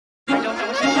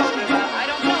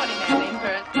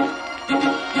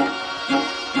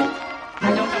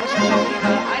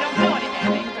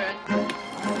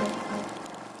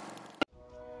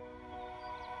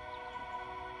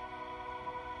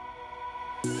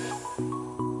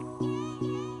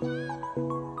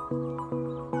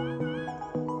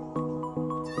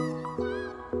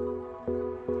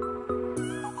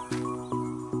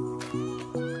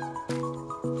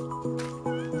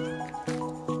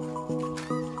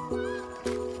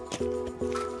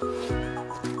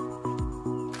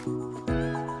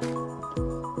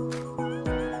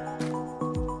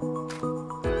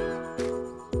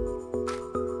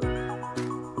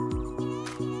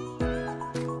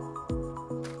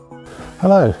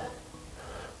Hello,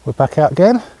 we're back out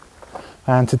again,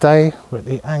 and today we're at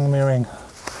the Angmering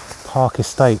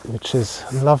Estate, which is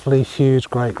lovely, huge,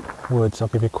 great woods. I'll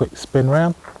give you a quick spin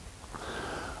round.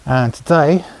 And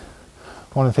today,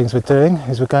 one of the things we're doing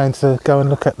is we're going to go and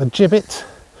look at the gibbet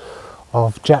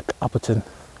of Jack Upperton.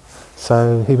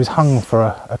 So he was hung for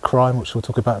a crime, which we'll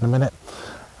talk about in a minute,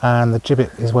 and the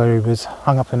gibbet is where he was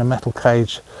hung up in a metal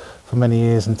cage for many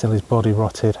years until his body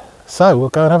rotted. So we'll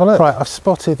go and have a look. Right, I've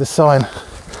spotted the sign.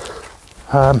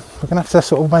 We're going to have to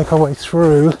sort of make our way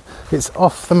through. It's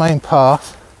off the main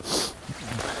path.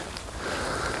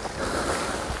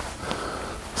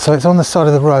 So it's on the side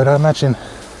of the road. I imagine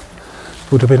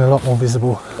it would have been a lot more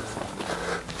visible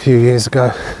a few years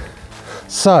ago.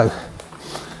 So,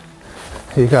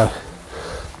 here you go.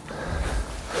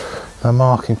 The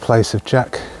marking place of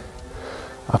Jack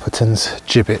Upperton's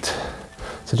gibbet.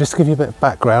 So just to give you a bit of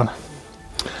background,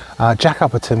 Jack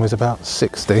Upperton was about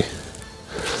 60,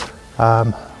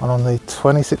 and on the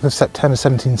 26th of September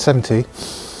 1770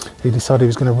 he decided he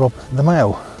was going to rob the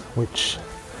mail, which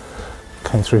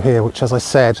came through here, which, as I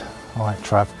said, alright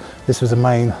Trav, this was the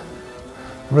main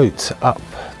route up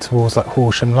towards like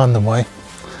Horsham, London way.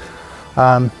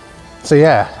 So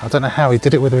yeah, I don't know how he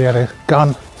did it, whether he had a gun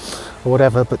or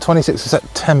whatever, but 26th of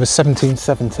September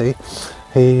 1770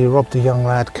 he robbed a young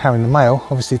lad carrying the mail,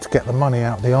 obviously to get the money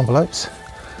out of the envelopes.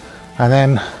 And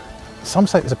then some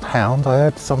say it was £1. I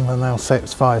heard someone else say it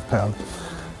was £5.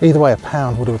 Either way,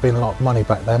 £1 would have been a lot of money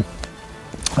back then.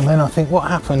 And then I think what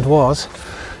happened was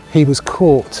he was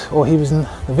caught, or the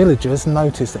villagers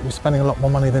noticed that he was spending a lot more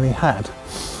money than he had.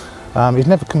 He'd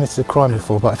never committed a crime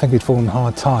before, but I think he'd fallen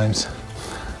hard times.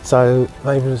 So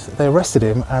they arrested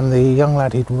him, and the young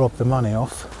lad he'd robbed the money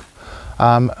off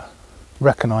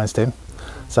recognised him.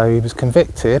 So he was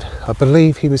convicted. I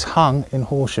believe he was hung in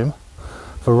Horsham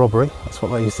for robbery. That's what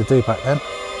they used to do back then.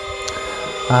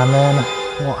 And then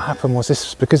what happened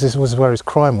was, because this was where his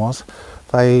crime was,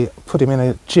 they put him in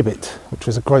a gibbet, which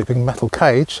was a great big metal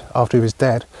cage after he was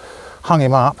dead, hung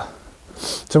him up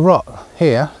to rot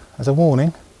here as a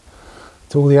warning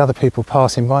to all the other people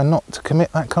passing by not to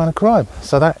commit that kind of crime.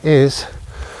 So that is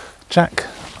Jack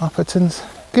Upperton's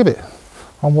gibbet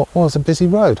on what was a busy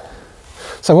road.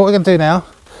 So what we're going to do now,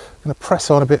 we're going to press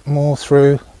on a bit more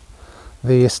through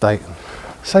the estate.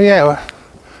 So yeah, we're a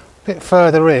bit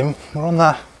further in. We're on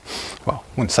the, well, I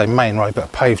wouldn't say main road, but a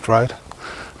paved road.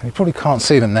 And you probably can't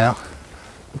see them now.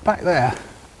 But back there,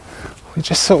 we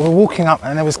just sort of walking up,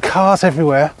 and there was cars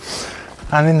everywhere.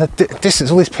 And in the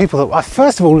distance, all these people that I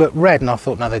first of all looked red, and I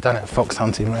thought, no, they don't have fox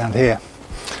hunting around here.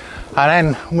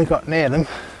 And then when we got near them,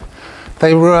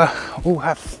 they were all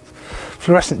have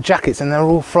fluorescent jackets, and they're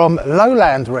all from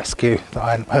Lowland Rescue that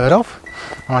I hadn't heard of.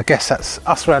 And I guess that's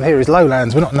us around here is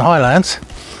lowlands, we're not in the highlands.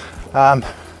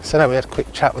 So no, we had a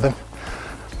quick chat with them.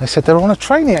 They said they're on a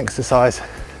training exercise.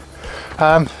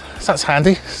 So that's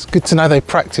handy. It's good to know they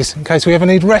practice in case we ever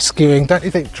need rescuing, don't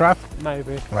you think, Trav?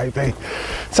 Maybe. Maybe.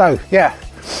 So yeah,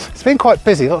 it's been quite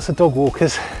busy, lots of dog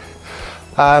walkers.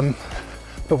 But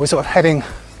we're sort of heading,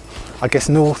 I guess,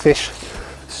 northish,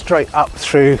 straight up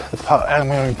through the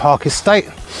Angmering Estate.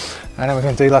 And then we're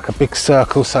going to do like a big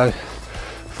circle, so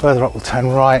further up we'll turn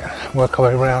right, work our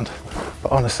way around.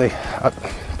 But honestly,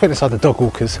 putting aside the dog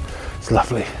walkers, it's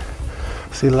lovely.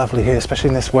 It's lovely here, especially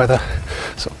in this weather.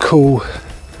 Sort of cool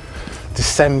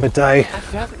December day.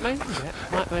 Actually, hasn't rained yet.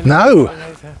 Might rain.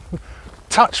 No!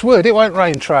 Touch wood, it won't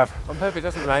rain, Trav. I hope it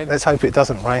doesn't rain. Let's hope it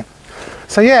doesn't rain.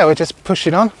 So yeah, we're just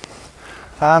pushing on.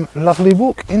 Lovely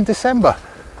walk in December.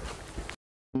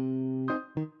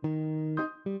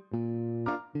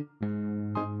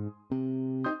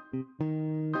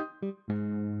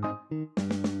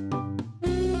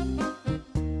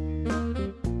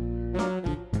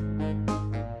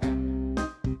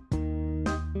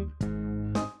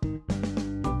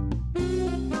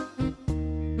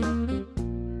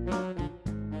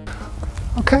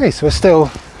 Okay, so we're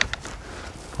still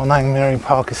on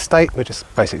Angmering Estate. We're just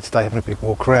basically today having a big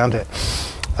walk around it.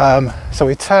 So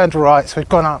we turned right, so we've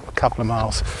gone up a couple of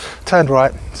miles, turned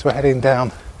right, so we're heading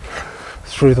down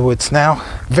through the woods now.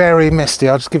 Very misty,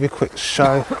 I'll just give you a quick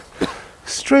show.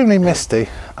 Extremely misty,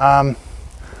 but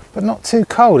not too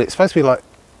cold. It's supposed to be like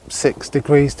 6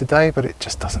 degrees today, but it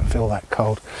just doesn't feel that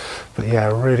cold. But yeah,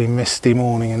 a really misty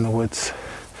morning in the woods.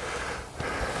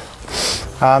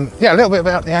 Yeah, a little bit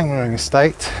about the Angmering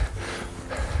Estate.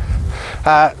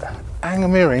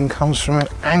 Angmering comes from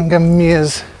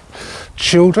Angermere's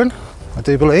children, I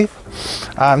do believe.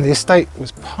 The estate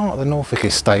was part of the Norfolk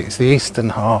estate, it's the eastern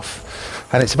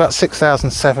half, and it's about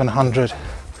 6,700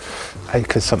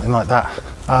 acres, something like that.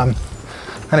 And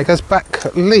it goes back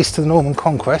at least to the Norman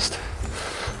Conquest,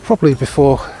 probably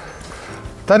before.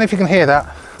 Don't know if you can hear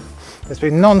that. There's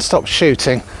been non-stop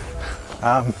shooting,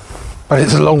 but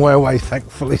it's a long way away,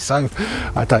 thankfully, so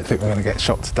I don't think we're going to get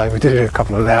shot today. We did hear a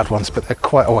couple of loud ones, but they're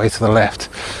quite a way to the left,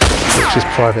 which is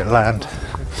private land.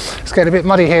 It's getting a bit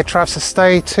muddy here, Trav, so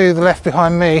stay to the left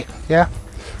behind me, yeah?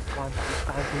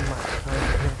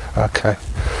 Okay,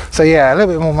 so yeah, a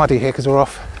little bit more muddy here because we're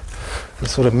off the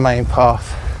sort of main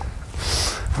path.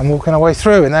 I'm walking our way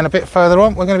through, and then a bit further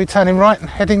on we're going to be turning right and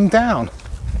heading down.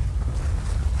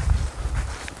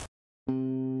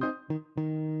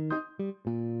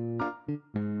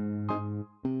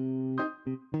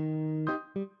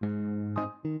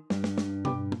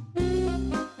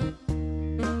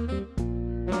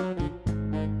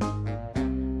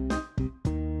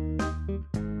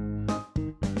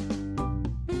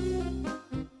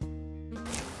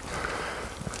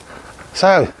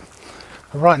 So,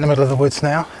 we're right in the middle of the woods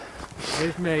now.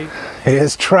 Here's me.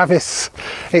 Here's Travis.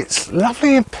 It's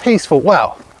lovely and peaceful.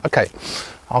 Well, okay,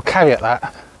 I'll caveat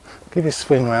that. Give you a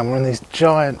swing round. We're in these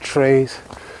giant trees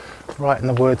right in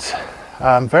the woods.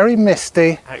 Very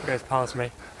misty. And it goes past me.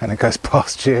 And it goes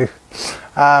past you.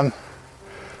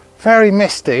 Very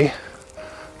misty,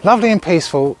 lovely and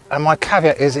peaceful. And my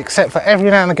caveat is, except for every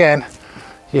now and again,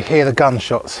 you hear the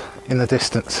gunshots in the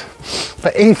distance.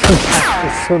 But even that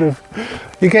is sort of,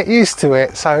 you get used to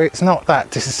it, so it's not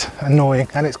that annoying,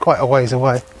 and it's quite a ways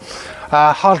away.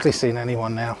 Hardly seen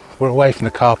anyone now. We're away from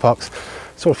the car parks.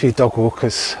 Saw a few dog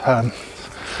walkers, so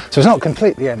it's not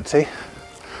completely empty,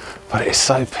 but it's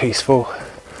so peaceful,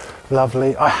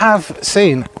 lovely. I have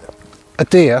seen a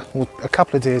deer, or a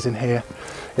couple of deers in here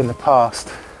in the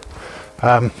past.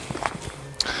 Not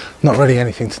really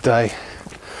anything today.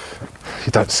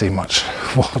 You don't see much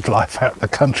wildlife out in the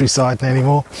countryside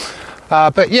anymore.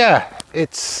 But yeah,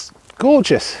 it's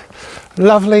gorgeous.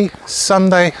 Lovely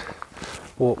Sunday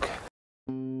walk.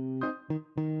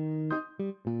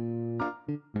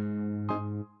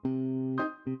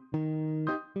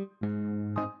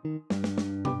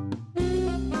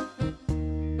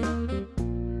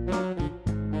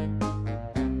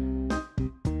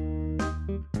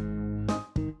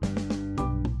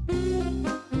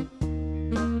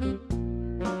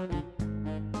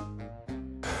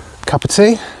 Cup of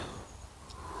tea.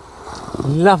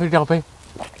 Lovely Dobby.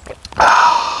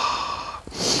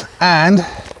 And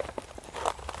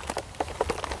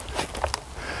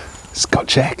Scott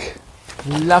Jack.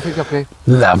 Lovely Dobby.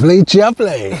 Lovely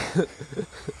jubbly.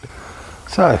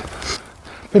 So,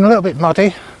 been a little bit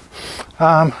muddy.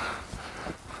 Not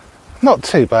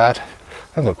too bad. I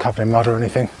haven't got covered in mud or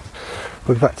anything.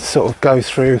 We've had to sort of go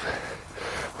through,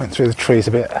 went through the trees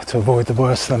a bit to avoid the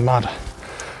worst of the mud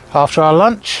after our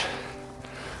lunch.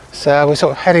 So we're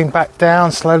sort of heading back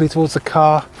down slowly towards the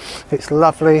car. It's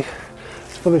lovely,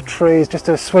 it's full of trees, just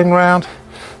a swing round.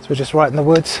 So we're just right in the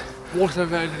woods. Waterloo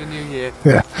Road in the new year.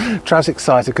 Yeah, Trav's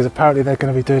excited because apparently they're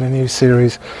going to be doing a new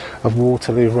series of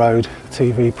Waterloo Road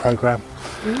TV programme.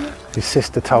 His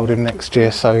sister told him next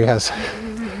year, so he has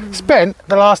spent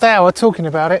the last hour talking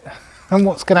about it and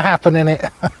what's going to happen in it.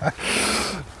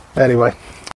 Anyway.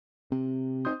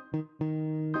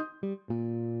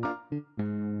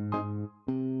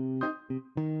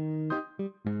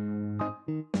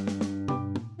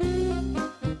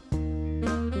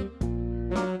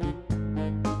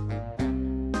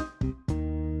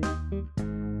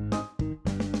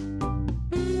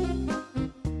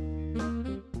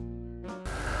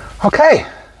 Okay,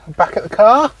 back at the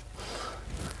car.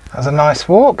 That was a nice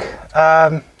walk.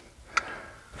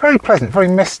 Very pleasant, very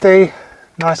misty.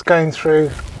 Nice going through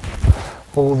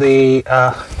all the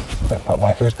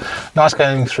nice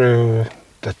going through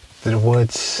the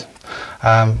woods.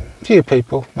 Few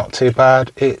people, not too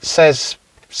bad. It says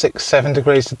 6-7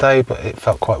 degrees today, but it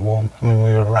felt quite warm. I mean,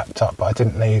 we were wrapped up, but I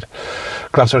didn't need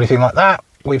gloves or anything like that.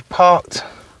 We've parked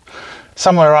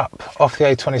somewhere up off the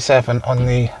A27 on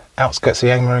the outskirts of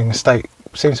the Angmering Estate.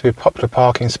 Seems to be a popular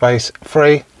parking space,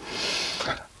 free.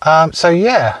 So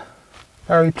yeah,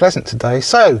 very pleasant today.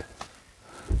 So,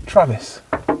 Travis,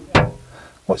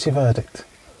 what's your verdict?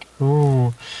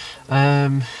 Ooh,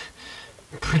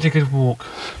 pretty good walk.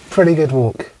 Pretty good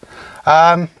walk.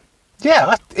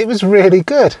 Yeah, it was really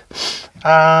good.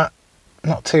 Not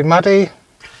too muddy.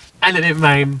 And it didn't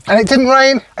rain. And it didn't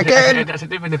rain again. It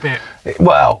didn't rain a bit.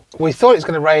 Well, we thought it was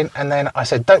going to rain, and then I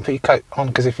said, don't put your coat on,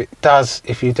 because if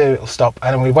you do, it'll stop.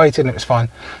 And then we waited and it was fine.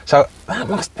 So that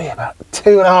must be about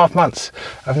 2.5 months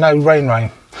of no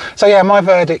rain. So yeah, my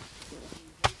verdict,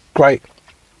 great.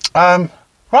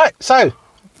 Right, so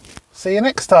see you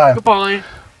next time. Goodbye.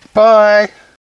 Bye.